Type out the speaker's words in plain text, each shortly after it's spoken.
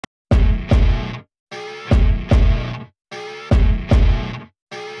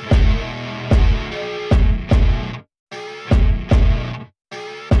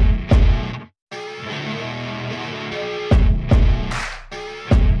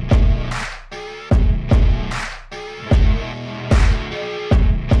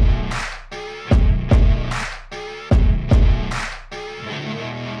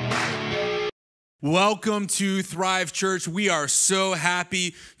Welcome to Thrive Church. We are so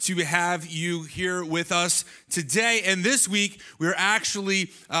happy to have you here with us today. And this week, we're actually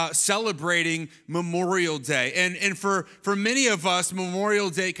celebrating Memorial Day. And for many of us,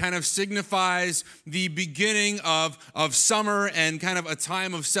 Memorial Day kind of signifies the beginning of summer and kind of a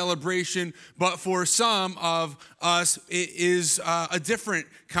time of celebration. But for some of us, it is a different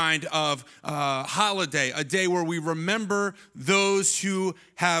kind of holiday, a day where we remember those who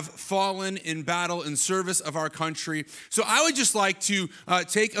have fallen in battle in service of our country. So I would just like to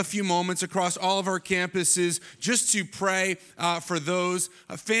take a few moments across all of our campuses just to pray for those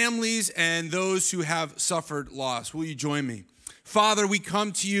families and those who have suffered loss. Will you join me? Father, we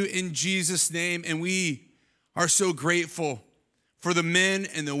come to you in Jesus' name, and we are so grateful for the men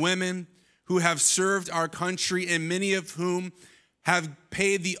and the women who have served our country, and many of whom have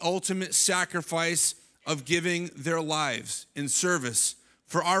paid the ultimate sacrifice of giving their lives in service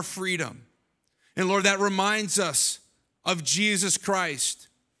for our freedom. And Lord, that reminds us of Jesus Christ,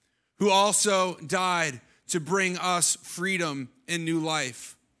 who also died to bring us freedom and new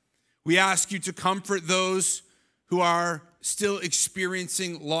life. We ask you to comfort those who are still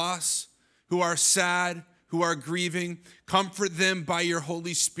experiencing loss, who are sad, who are grieving. Comfort them by your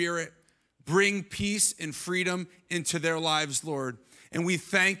Holy Spirit. Bring peace and freedom into their lives, Lord. And we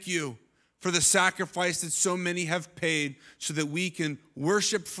thank you for the sacrifice that so many have paid so that we can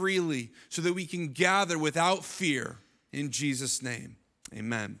worship freely, so that we can gather without fear. In Jesus' name,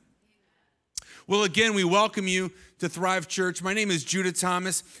 amen. Well, again, we welcome you to Thrive Church. My name is Judah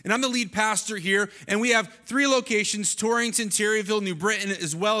Thomas, and I'm the lead pastor here. And we have 3 locations, Torrington, Terryville, New Britain,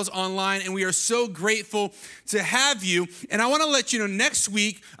 as well as online. And we are so grateful to have you. And I want to let you know, next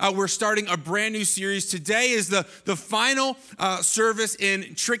week, we're starting a brand new series. Today is the final service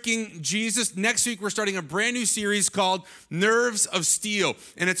in Tricking Jesus. Next week, we're starting a brand new series called Nerves of Steel.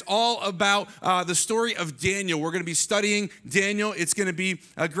 And it's all about the story of Daniel. We're going to be studying Daniel. It's going to be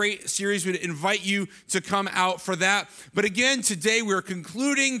a great series. We'd invite you to come out for that. But again, today we're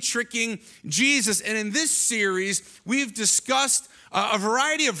concluding Tricking Jesus. And in this series, we've discussed a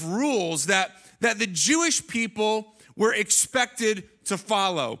variety of rules that the Jewish people were expected to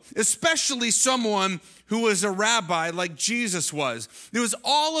follow, especially someone who was a rabbi like Jesus was. There was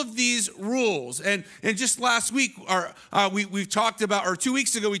all of these rules. And just last week, we've talked about, or 2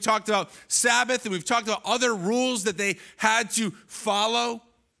 weeks ago, we talked about Sabbath, and we've talked about other rules that they had to follow.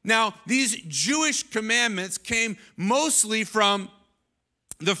 Now, these Jewish commandments came mostly from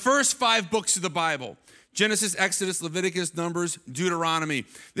the first 5 books of the Bible: Genesis, Exodus, Leviticus, Numbers, Deuteronomy.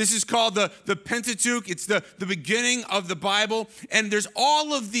 This is called the Pentateuch. It's the beginning of the Bible. And there's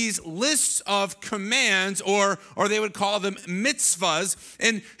all of these lists of commands, or they would call them mitzvahs.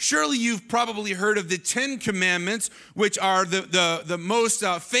 And surely you've probably heard of the 10 Commandments, which are the most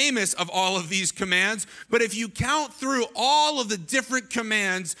famous of all of these commands. But if you count through all of the different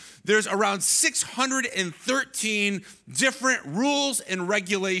commands, there's around 613 different rules and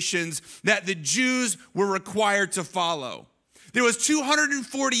regulations that the Jews were required to follow. There was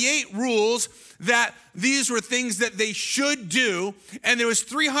 248 rules that these were things that they should do, and there was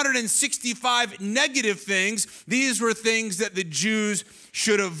 365 negative things. These were things that the Jews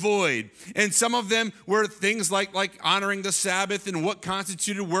should avoid. And some of them were things like honoring the Sabbath and what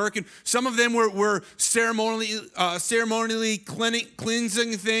constituted work, and some of them were ceremonially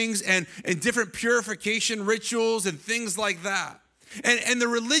cleansing things and different purification rituals and things like that. And the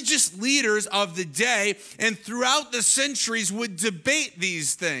religious leaders of the day and throughout the centuries would debate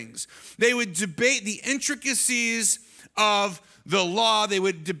these things. They would debate the intricacies of the law. They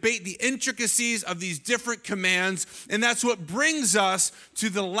would debate the intricacies of these different commands. And that's what brings us to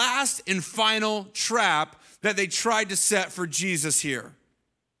the last and final trap that they tried to set for Jesus here.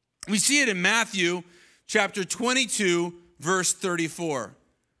 We see it in Matthew chapter 22, verse 34.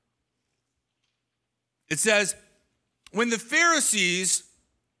 It says, when the Pharisees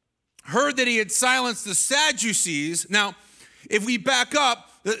heard that he had silenced the Sadducees. Now, if we back up,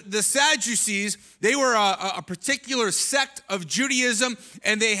 the Sadducees, they were a particular sect of Judaism,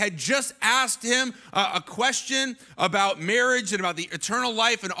 and they had just asked him a question about marriage and about the eternal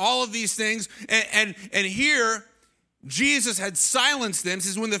life and all of these things. And here, Jesus had silenced them. It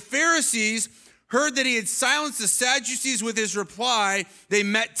says, when the Pharisees heard that he had silenced the Sadducees with his reply, they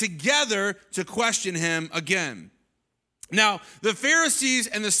met together to question him again. Now, the Pharisees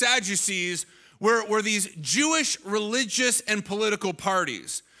and the Sadducees were these Jewish religious and political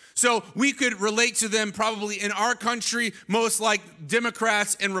parties. So we could relate to them probably in our country most like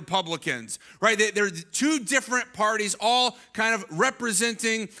Democrats and Republicans, right? They're 2 different parties, all kind of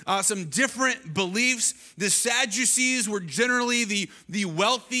representing some different beliefs. The Sadducees were generally the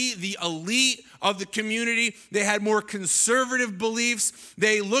wealthy, the elite of the community. They had more conservative beliefs.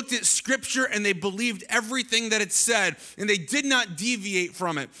 They looked at Scripture and they believed everything that it said, and they did not deviate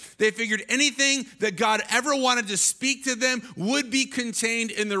from it. They figured anything that God ever wanted to speak to them would be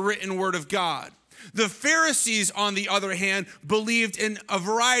contained in the written word of God. The Pharisees, on the other hand, believed in a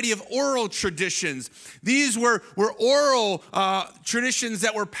variety of oral traditions. These were oral traditions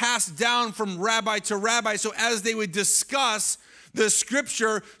that were passed down from rabbi to rabbi. So as they would discuss the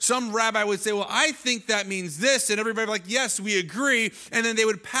Scripture, some rabbi would say, well, I think that means this. And everybody would be like, yes, we agree. And then they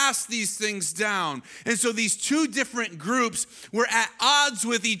would pass these things down. And so these two different groups were at odds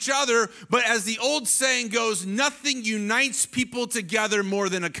with each other. But as the old saying goes, nothing unites people together more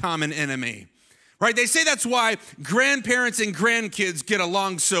than a common enemy. Right? They say that's why grandparents and grandkids get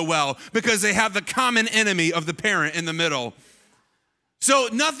along so well, because they have the common enemy of the parent in the middle. So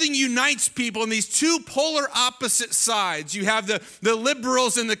nothing unites people in these two polar opposite sides. You have the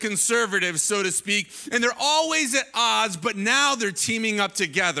liberals and the conservatives, so to speak, and they're always at odds, but now they're teaming up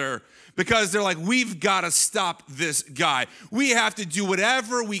together because they're like, we've got to stop this guy. We have to do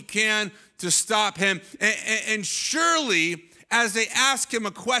whatever we can to stop him. And surely, as they ask him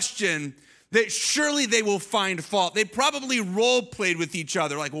a question, that surely they will find fault. They probably role-played with each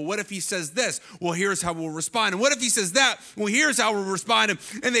other. Like, well, what if he says this? Well, here's how we'll respond. And what if he says that? Well, here's how we'll respond.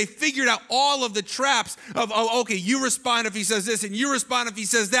 And they figured out all of the traps of, oh, okay, you respond if he says this, and you respond if he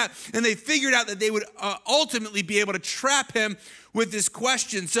says that. And they figured out that they would ultimately be able to trap him with this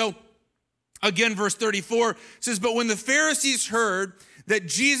question. So, again, verse 34 says, but when the Pharisees heard that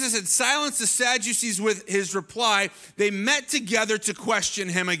Jesus had silenced the Sadducees with his reply, they met together to question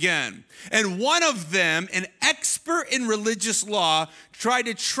him again. And one of them, an expert in religious law, tried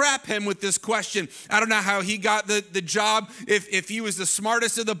to trap him with this question. I don't know how he got the job, if he was the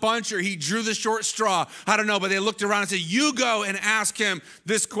smartest of the bunch or he drew the short straw. I don't know, but they looked around and said, you go and ask him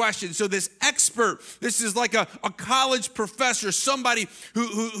this question. So this expert, this is like a college professor, somebody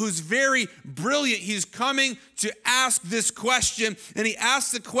who's very brilliant. He's coming to ask this question, and he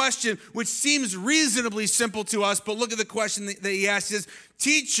asks the question, which seems reasonably simple to us, but look at the question that he asks. He says,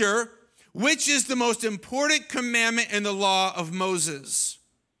 teacher, which is the most important commandment in the law of Moses?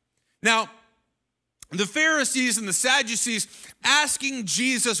 Now, the Pharisees and the Sadducees asking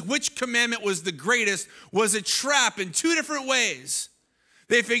Jesus which commandment was the greatest was a trap in two different ways.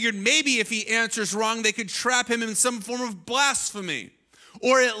 They figured maybe if he answers wrong, they could trap him in some form of blasphemy.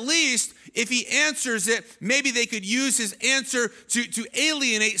 Or at least, if he answers it, maybe they could use his answer to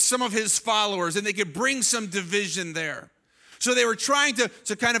alienate some of his followers, and they could bring some division there. So they were trying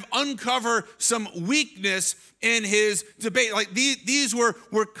to kind of uncover some weakness in his debate. Like these were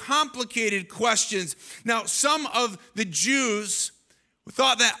complicated questions. Now, some of the Jews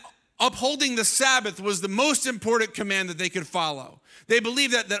thought that upholding the Sabbath was the most important command that they could follow. They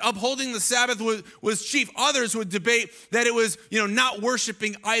believed that upholding the Sabbath was chief. Others would debate that it was, not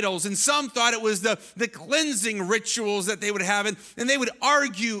worshiping idols. And some thought it was the cleansing rituals that they would have. And they would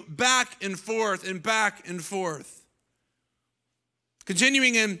argue back and forth and back and forth.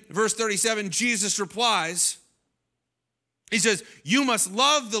 Continuing in verse 37, Jesus replies. He says, you must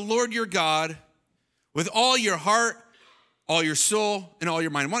love the Lord your God with all your heart, all your soul, and all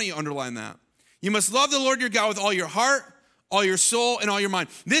your mind. Why don't you underline that? You must love the Lord your God with all your heart, all your soul, and all your mind.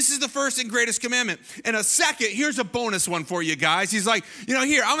 This is the first and greatest commandment. And a second, here's a bonus one for you guys. He's like,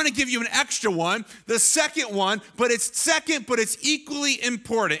 here, I'm going to give you an extra one. The second one, but it's equally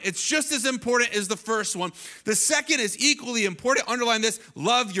important. It's just as important as the first one. The second is equally important. Underline this,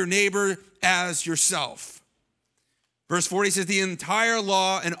 love your neighbor as yourself. Verse 40 says, the entire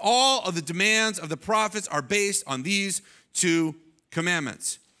law and all of the demands of the prophets are based on these two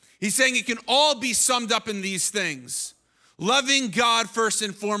commandments. He's saying it can all be summed up in these things. Loving God first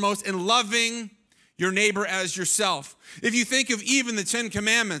and foremost, and loving your neighbor as yourself. If you think of even the 10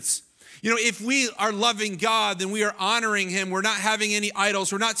 commandments, if we are loving God, then we are honoring him. We're not having any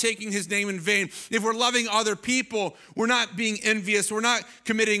idols. We're not taking his name in vain. If we're loving other people, we're not being envious. We're not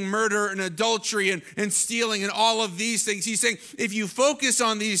committing murder and adultery and stealing and all of these things. He's saying if you focus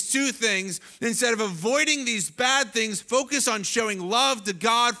on these two things, instead of avoiding these bad things, focus on showing love to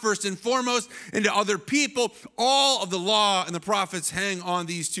God first and foremost and to other people. All of the law and the prophets hang on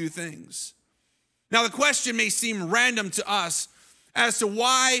these two things. Now, the question may seem random to us as to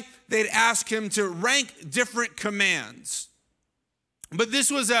why they'd ask him to rank different commands. But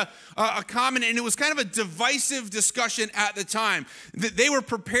this was a common, and it was kind of a divisive discussion at the time. They were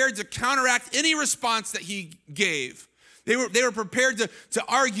prepared to counteract any response that he gave. They were prepared to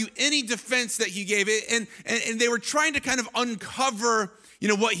argue any defense that he gave. And they were trying to kind of uncover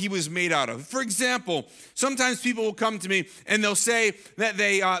what he was made out of. For example, sometimes people will come to me and they'll say that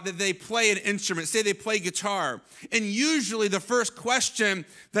they play an instrument, say they play guitar. And usually the first question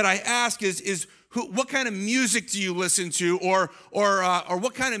that I ask is what kind of music do you listen to, or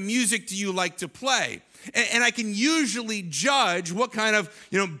what kind of music do you like to play? And I can usually judge what kind of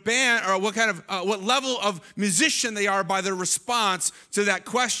band or what level of musician they are by their response to that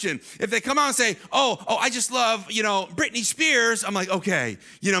question. If they come out and say, oh, I just love Britney Spears, I'm like, okay,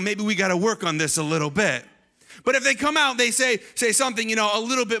 maybe we got to work on this a little bit. But if they come out and they say something, a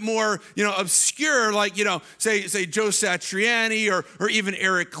little bit more, obscure, like, say Joe Satriani or even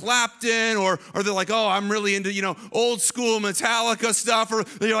Eric Clapton, or they're like, oh, I'm really into, old school Metallica stuff, or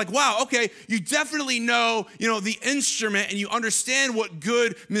you're like, wow, okay, you definitely know, the instrument and you understand what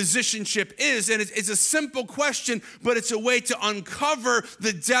good musicianship is. And it's a simple question, but it's a way to uncover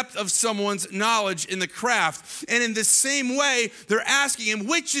the depth of someone's knowledge in the craft. And in the same way, they're asking him,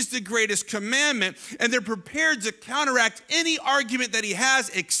 which is the greatest commandment? And they're prepared to counteract any argument that he has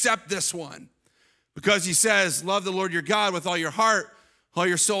except this one. Because he says, love the Lord your God with all your heart, all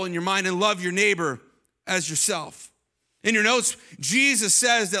your soul, and your mind, and love your neighbor as yourself. In your notes, Jesus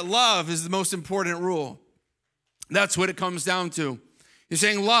says that love is the most important rule. That's what it comes down to. He's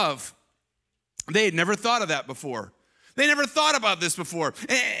saying love. They had never thought of that before. They never thought about this before.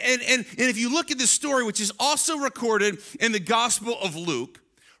 And if you look at this story, which is also recorded in the Gospel of Luke,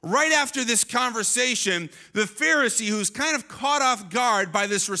 right after this conversation, the Pharisee, who's kind of caught off guard by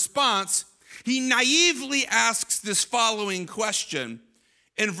this response, he naively asks this following question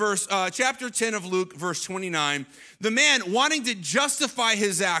in chapter 10 of Luke, verse 29. The man wanting to justify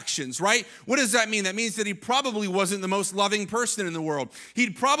his actions, right? What does that mean? That means that he probably wasn't the most loving person in the world.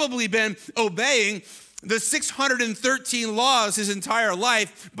 He'd probably been obeying the 613 laws his entire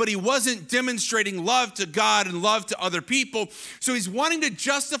life, but he wasn't demonstrating love to God and love to other people. So he's wanting to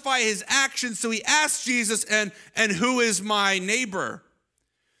justify his actions. So he asks Jesus, and who is my neighbor?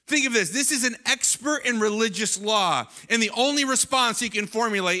 Think of this. This is an expert in religious law, and the only response he can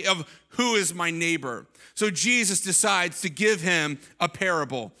formulate of who is my neighbor. So Jesus decides to give him a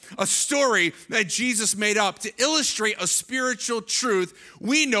parable, a story that Jesus made up to illustrate a spiritual truth.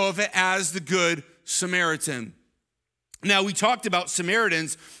 We know of it as the Good Samaritan. Now, we talked about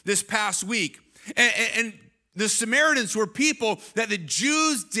Samaritans this past week, and the Samaritans were people that the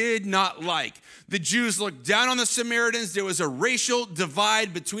Jews did not like. The Jews looked down on the Samaritans. There was a racial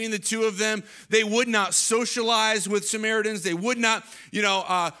divide between the two of them. They would not socialize with Samaritans. They would not,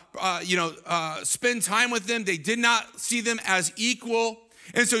 spend time with them. They did not see them as equal.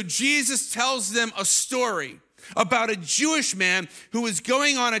 And so Jesus tells them a story about a Jewish man who was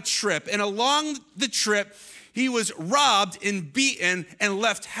going on a trip. And along the trip, he was robbed and beaten and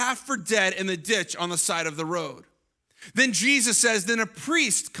left half for dead in the ditch on the side of the road. Then Jesus says, then a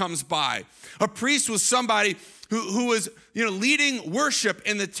priest comes by. A priest was somebody who was leading worship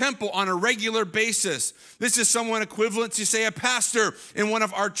in the temple on a regular basis. This is someone equivalent to, say, a pastor in one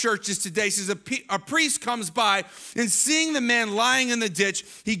of our churches today. Says a priest comes by, and seeing the man lying in the ditch,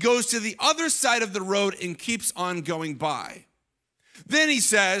 he goes to the other side of the road and keeps on going by. Then he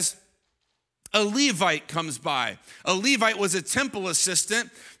says, a Levite comes by. A Levite was a temple assistant.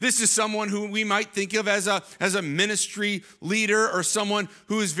 This is someone who we might think of as a ministry leader, or someone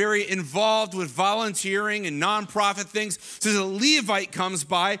who is very involved with volunteering and nonprofit things. So a Levite comes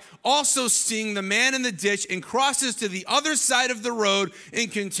by, also seeing the man in the ditch, and crosses to the other side of the road and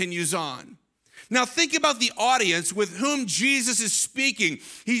continues on. Now think about the audience with whom Jesus is speaking.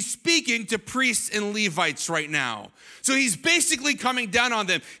 He's speaking to priests and Levites right now. So he's basically coming down on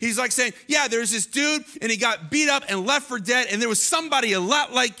them. He's like saying, yeah, there's this dude, and he got beat up and left for dead, and there was somebody a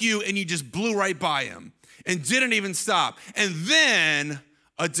lot like you, and you just blew right by him and didn't even stop. And then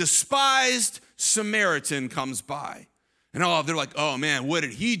a despised Samaritan comes by. And they're like, oh man, what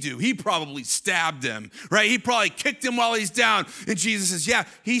did he do? He probably stabbed him, right? He probably kicked him while he's down. And Jesus says, yeah,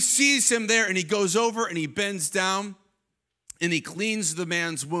 he sees him there, and he goes over and he bends down and he cleans the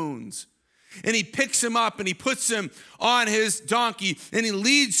man's wounds. And he picks him up and he puts him on his donkey and he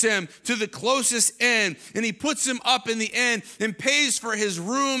leads him to the closest inn, and he puts him up in the inn and pays for his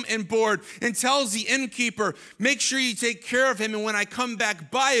room and board, and tells the innkeeper, make sure you take care of him, and when I come back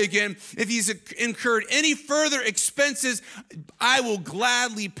by again, if he's incurred any further expenses, I will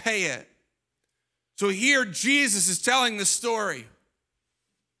gladly pay it. So here Jesus is telling the story.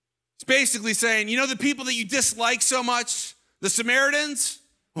 It's basically saying, the people that you dislike so much, the Samaritans,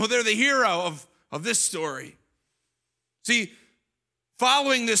 well, they're the hero of this story. See,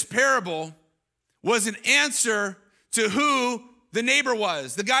 following this parable was an answer to who the neighbor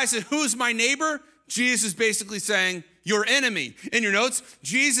was. The guy said, who's my neighbor? Jesus is basically saying, your enemy. In your notes,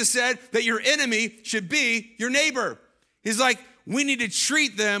 Jesus said that your enemy should be your neighbor. He's like, we need to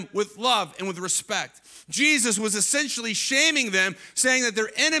treat them with love and with respect. Jesus was essentially shaming them, saying that their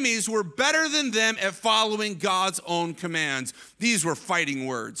enemies were better than them at following God's own commands. These were fighting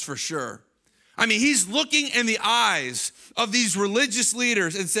words for sure. I mean, he's looking in the eyes of these religious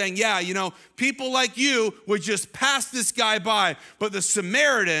leaders and saying, yeah, you know, people like you would just pass this guy by. But the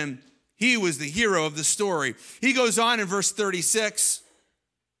Samaritan, he was the hero of the story. He goes on in verse 36.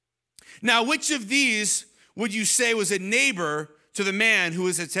 Now, which of these would you say was a neighbor to the man who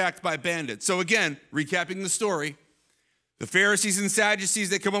was attacked by bandits? So again, recapping the story, the Pharisees and Sadducees,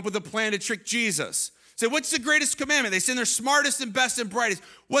 they come up with a plan to trick Jesus. Say, what's the greatest commandment? They send their smartest and best and brightest.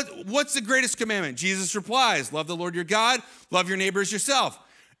 What's the greatest commandment? Jesus replies, love the Lord your God, love your neighbor as yourself.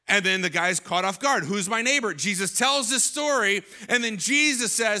 And then the guy's caught off guard. Who's my neighbor? Jesus tells this story, and then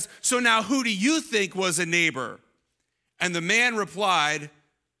Jesus says, so now who do you think was a neighbor? And the man replied,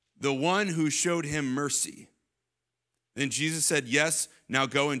 the one who showed him mercy. Then Jesus said, yes, now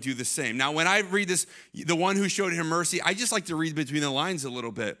go and do the same. Now, when I read this, the one who showed him mercy, I just like to read between the lines a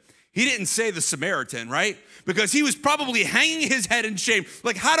little bit. He didn't say the Samaritan, right? Because he was probably hanging his head in shame.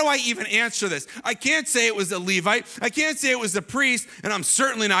 Like, how do I even answer this? I can't say it was the Levite. I can't say it was the priest. And I'm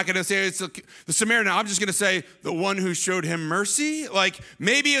certainly not going to say it's the Samaritan. I'm just going to say the one who showed him mercy. Like,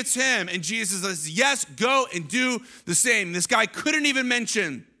 maybe it's him. And Jesus says, yes, go and do the same. This guy couldn't even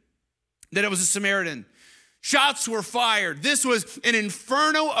mention that it was a Samaritan. Shots were fired. This was an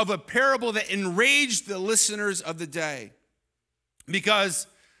inferno of a parable that enraged the listeners of the day. Because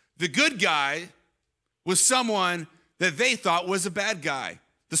the good guy was someone that they thought was a bad guy,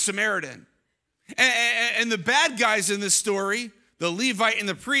 the Samaritan. And the bad guys in this story, the Levite and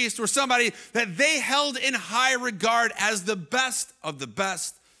the priest, were somebody that they held in high regard as the best of the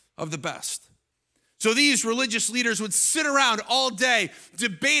best of the best. So these religious leaders would sit around all day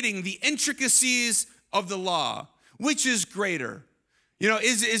debating the intricacies of the law. Which is greater? You know,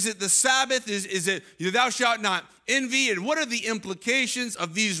 is it the Sabbath? Is it thou shalt not envy? And what are the implications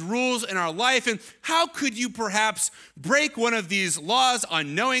of these rules in our life? And how could you perhaps break one of these laws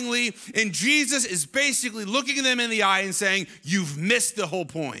unknowingly? And Jesus is basically looking them in the eye and saying, you've missed the whole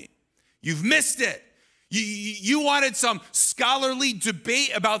point. You've missed it. You wanted some scholarly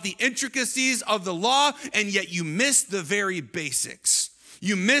debate about the intricacies of the law, and yet you missed the very basics.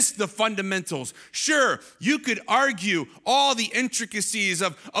 You missed the fundamentals. Sure, you could argue all the intricacies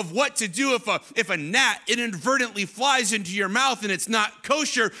of what to do if a gnat inadvertently flies into your mouth and it's not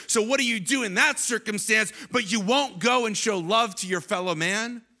kosher. So what do you do in that circumstance? But you won't go and show love to your fellow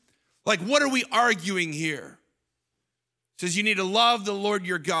man? Like, what are we arguing here? It says you need to love the Lord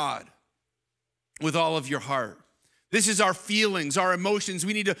your God with all of your heart. This is our feelings, our emotions.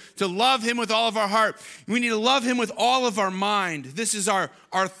 We need to love him with all of our heart. We need to love him with all of our mind. This is our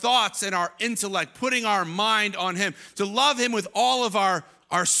thoughts and our intellect, putting our mind on him. To love him with all of our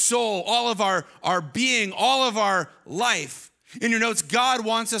soul, all of our being, all of our life. In your notes, God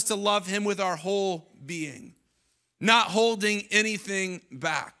wants us to love him with our whole being, not holding anything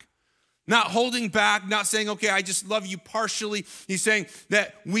back. Not holding back, not saying, okay, I just love you partially. He's saying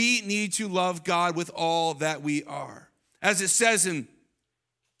that we need to love God with all that we are. As it says in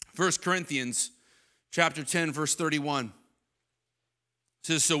 1 Corinthians chapter 10, verse 31, it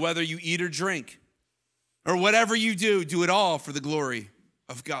says, so whether you eat or drink or whatever you do, do it all for the glory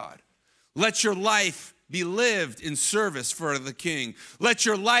of God. Let your life be lived in service for the King. Let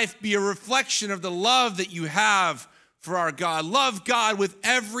your life be a reflection of the love that you have for our God. Love God with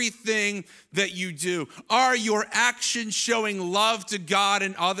everything that you do. Are your actions showing love to God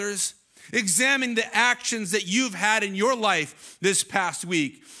and others? Examine the actions that you've had in your life this past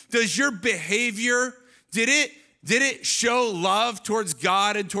week. Does your behavior, did it show love towards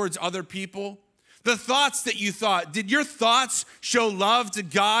God and towards other people? The thoughts that you thought, did your thoughts show love to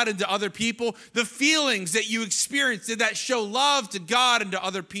God and to other people? The feelings that you experienced, did that show love to God and to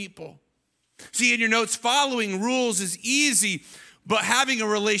other people? See, in your notes, following rules is easy, but having a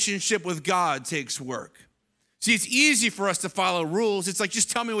relationship with God takes work. See, it's easy for us to follow rules. It's like,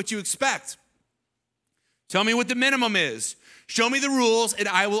 just tell me what you expect. Tell me what the minimum is. Show me the rules, and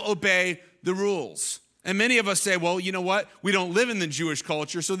I will obey the rules. And many of us say, well, you know what? We don't live in the Jewish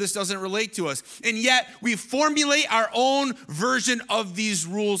culture, so this doesn't relate to us. And yet, we formulate our own version of these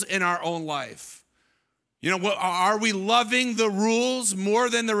rules in our own life. You know, are we loving the rules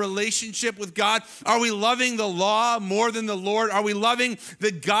more than the relationship with God? Are we loving the law more than the Lord? Are we loving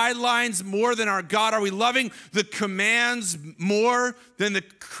the guidelines more than our God? Are we loving the commands more than the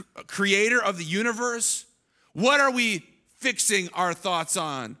creator of the universe? What are we fixing our thoughts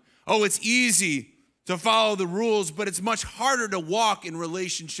on? Oh, it's easy to follow the rules, but it's much harder to walk in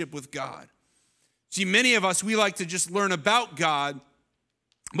relationship with God. See, many of us, we like to just learn about God,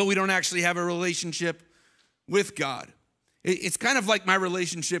 but we don't actually have a relationship with God. It's kind of like my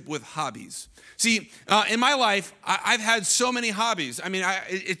relationship with hobbies. See, in my life, I've had so many hobbies. I mean,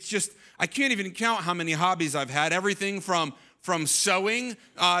 I can't even count how many hobbies I've had. Everything from sewing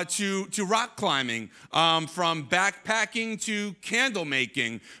to rock climbing, from backpacking to candle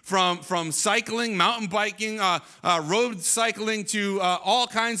making, from cycling, mountain biking, road cycling to all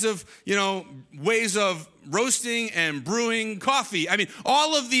kinds of ways of roasting and brewing coffee. I mean,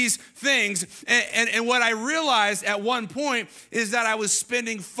 all of these things. And what I realized at one point is that I was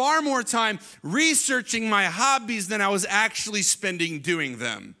spending far more time researching my hobbies than I was actually spending doing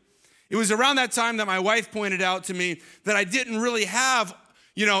them. It was around that time that my wife pointed out to me that I didn't really have,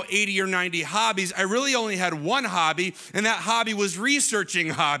 80 or 90 hobbies. I really only had one hobby, and that hobby was researching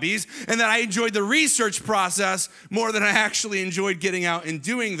hobbies, and that I enjoyed the research process more than I actually enjoyed getting out and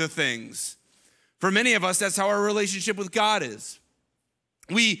doing the things. For many of us, that's how our relationship with God is.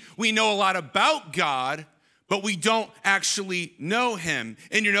 We know a lot about God, but we don't actually know him.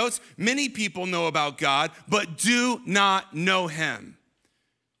 In your notes, many people know about God, but do not know him.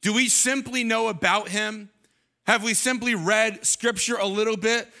 Do we simply know about him? Have we simply read scripture a little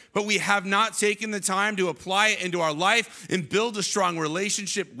bit, but we have not taken the time to apply it into our life and build a strong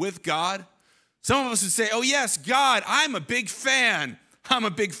relationship with God? Some of us would say, oh yes, God, I'm a big fan. I'm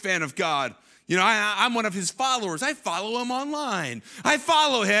a big fan of God. I'm one of his followers. I follow him online. I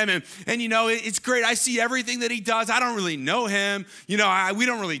follow him, and it's great. I see everything that he does. I don't really know him. We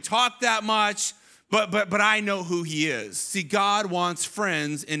don't really talk that much, but I know who he is. See, God wants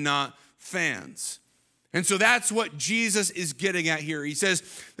friends and not fans. And so that's what Jesus is getting at here. He says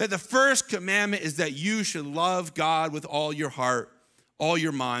that the first commandment is that you should love God with all your heart, all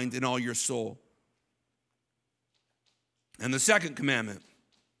your mind, and all your soul. And the second commandment,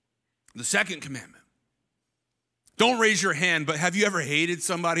 don't raise your hand, but have you ever hated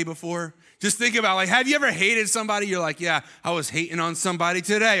somebody before? Just think about, have you ever hated somebody? You're like, yeah, I was hating on somebody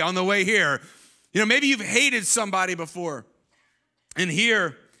today on the way here. Maybe you've hated somebody before. And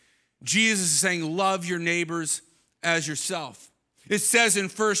here, Jesus is saying, love your neighbors as yourself. It says in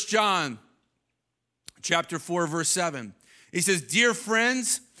 1 John chapter 4, verse 7, he says, dear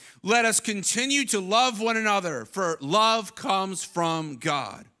friends, let us continue to love one another, for love comes from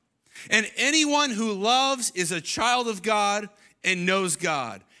God. And anyone who loves is a child of God and knows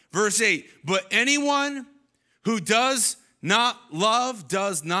God. Verse 8, but anyone who does not love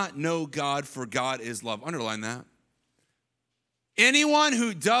does not know God, for God is love. Underline that. Anyone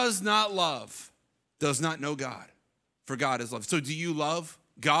who does not love does not know God, for God is love. So do you love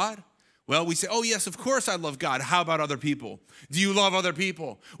God? Well, we say, oh yes, of course I love God. How about other people? Do you love other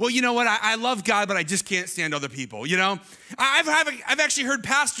people? Well, you know what? I love God, but I just can't stand other people, I've actually heard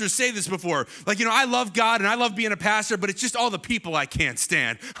pastors say this before. I love God and I love being a pastor, but it's just all the people I can't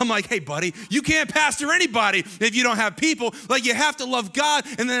stand. I'm like, hey buddy, you can't pastor anybody if you don't have people. You have to love God,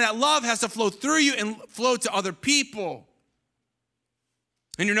 and then that love has to flow through you and flow to other people.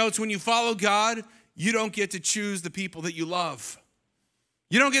 In your notes, when you follow God, you don't get to choose the people that you love.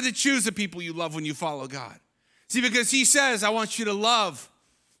 You don't get to choose the people you love when you follow God. See, because he says, I want you to love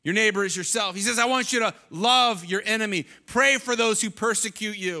your neighbor as yourself. He says, I want you to love your enemy. Pray for those who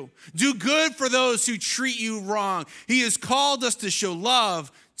persecute you. Do good for those who treat you wrong. He has called us to show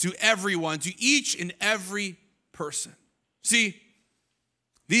love to everyone, to each and every person. See,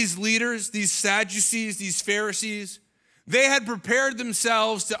 these leaders, these Sadducees, these Pharisees, they had prepared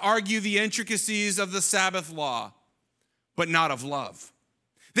themselves to argue the intricacies of the Sabbath law, but not of love.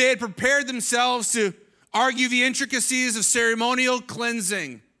 They had prepared themselves to argue the intricacies of ceremonial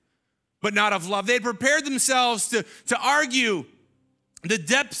cleansing, but not of love. They had prepared themselves to argue the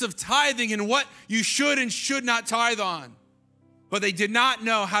depths of tithing and what you should and should not tithe on, but they did not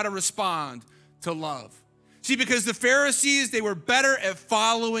know how to respond to love. See, because the Pharisees, they were better at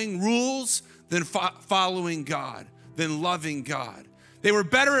following rules than following God, than loving God. They were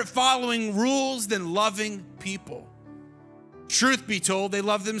better at following rules than loving people. Truth be told, they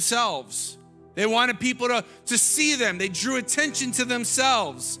loved themselves. They wanted people to see them. They drew attention to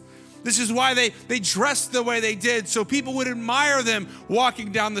themselves. This is why they dressed the way they did, so people would admire them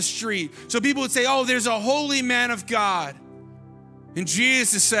walking down the street. So people would say, oh, there's a holy man of God. And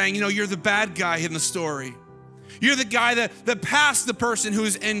Jesus is saying, you're the bad guy in the story. You're the guy that passed the person who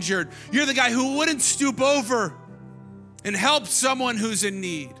is injured. You're the guy who wouldn't stoop over and help someone who's in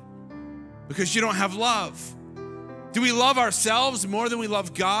need because you don't have love. Do we love ourselves more than we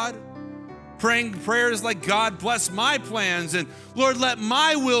love God? praying prayers like, God, bless my plans, and Lord, let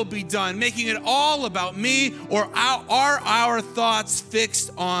my will be done, making it all about me, or are our thoughts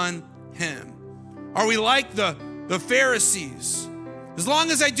fixed on him? Are we like the Pharisees? As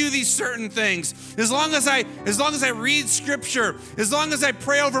long as I do these certain things, as long as I read scripture, as long as I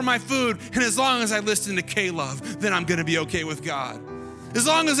pray over my food, and as long as I listen to K-Love, then I'm gonna be okay with God. As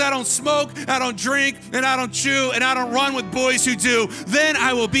long as I don't smoke, I don't drink, and I don't chew, and I don't run with boys who do, then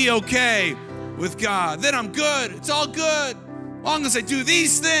I will be okay with God. Then I'm good. It's all good. As long as I do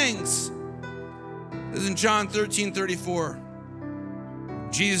these things. This is in John 13:34.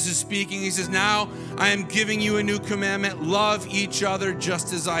 Jesus is speaking. He says, now I am giving you a new commandment. Love each other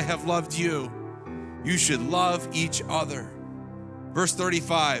just as I have loved you. You should love each other. Verse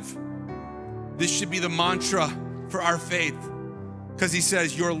 35. This should be the mantra for our faith. Because he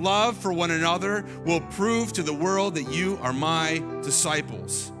says, your love for one another will prove to the world that you are my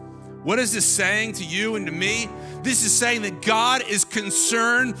disciples. What is this saying to you and to me? This is saying that God is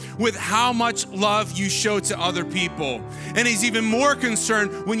concerned with how much love you show to other people. And he's even more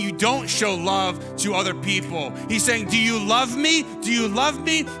concerned when you don't show love to other people. He's saying, do you love me? Do you love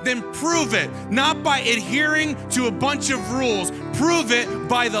me? Then prove it. Not by adhering to a bunch of rules. Prove it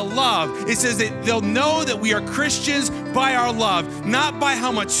by the love. It says that they'll know that we are Christians by our love, not by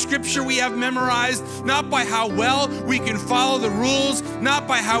how much scripture we have memorized, not by how well we can follow the rules, not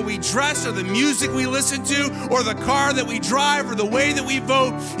by how we dress or the music we listen to or the car that we drive or the way that we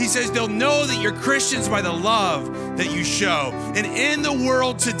vote. He says they'll know that you're Christians by the love that you show. And in the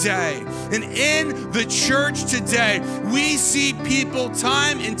world today, and in the church today, we see people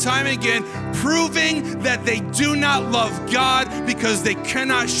time and time again proving that they do not love God because they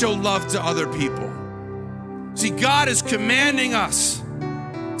cannot show love to other people. See, God is commanding us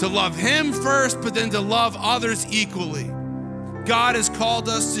to love him first, but then to love others equally. God has called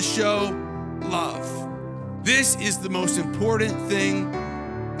us to show love. This is the most important thing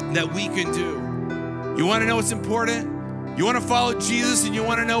that we can do. You want to know what's important? You want to follow Jesus and you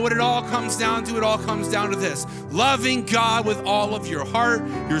want to know what it all comes down to? It all comes down to this: loving God with all of your heart,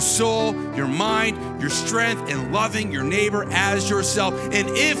 your soul, your mind, your strength, and loving your neighbor as yourself. And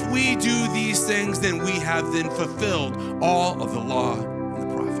if we do these things, then we have then fulfilled all of the law and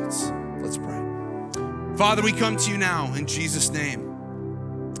the prophets. Let's pray. Father, we come to you now in Jesus' name.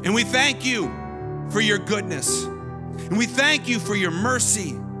 And we thank you for your goodness. And we thank you for your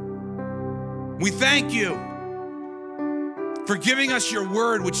mercy. We thank you for giving us your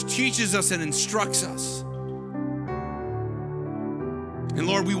word, which teaches us and instructs us. And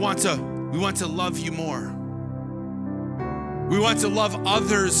Lord, we want to love you more. We want to love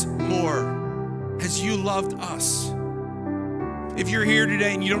others more as you loved us. If you're here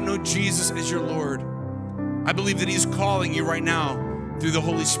today and you don't know Jesus as your Lord, I believe that he's calling you right now through the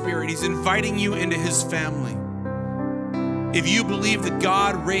Holy Spirit. He's inviting you into his family. If you believe that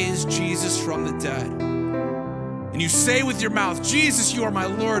God raised Jesus from the dead, and you say with your mouth, Jesus, you are my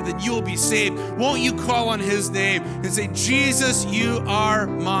Lord, then you will be saved. Won't you call on his name and say, Jesus, you are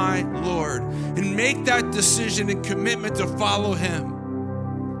my Lord? And make that decision and commitment to follow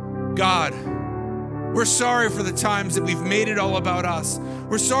him. God, we're sorry for the times that we've made it all about us.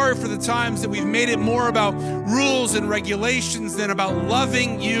 We're sorry for the times that we've made it more about rules and regulations than about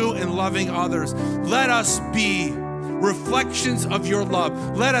loving you and loving others. Let us be reflections of your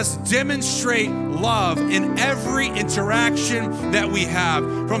love. Let us demonstrate love in every interaction that we have,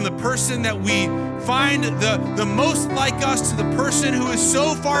 from the person that we find the most like us to the person who is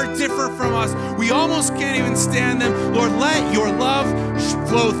so far different from us we almost can't even stand them. Lord, let your love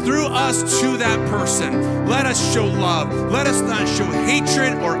flow through us to that person. Let us show love. Let us not show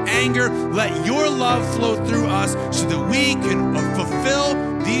hatred or anger. Let your love flow through us so that we can fulfill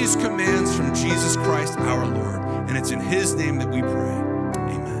these commands from Jesus Christ our Lord. And it's in his name that we pray.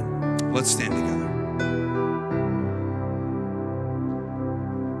 Amen. Let's stand together.